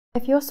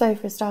If your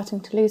sofa is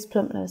starting to lose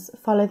plumpness,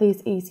 follow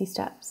these easy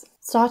steps.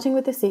 Starting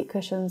with the seat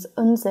cushions,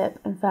 unzip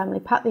and firmly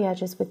pat the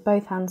edges with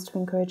both hands to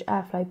encourage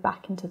airflow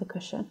back into the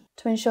cushion.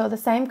 To ensure the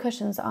same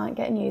cushions aren't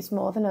getting used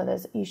more than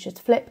others, you should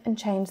flip and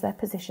change their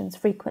positions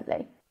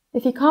frequently.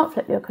 If you can't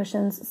flip your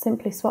cushions,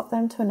 simply swap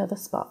them to another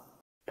spot.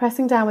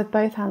 Pressing down with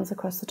both hands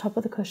across the top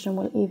of the cushion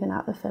will even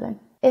out the filling.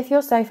 If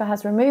your sofa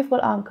has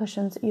removable arm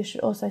cushions, you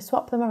should also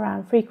swap them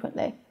around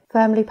frequently.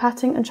 Firmly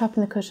patting and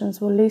chopping the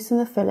cushions will loosen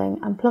the filling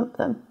and plump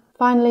them.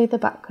 Finally, the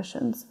back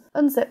cushions.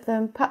 Unzip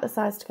them, pat the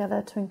sides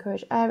together to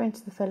encourage air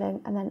into the filling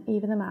and then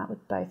even them out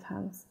with both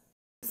hands.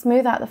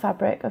 Smooth out the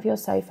fabric of your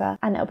sofa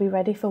and it'll be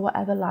ready for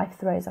whatever life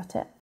throws at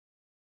it.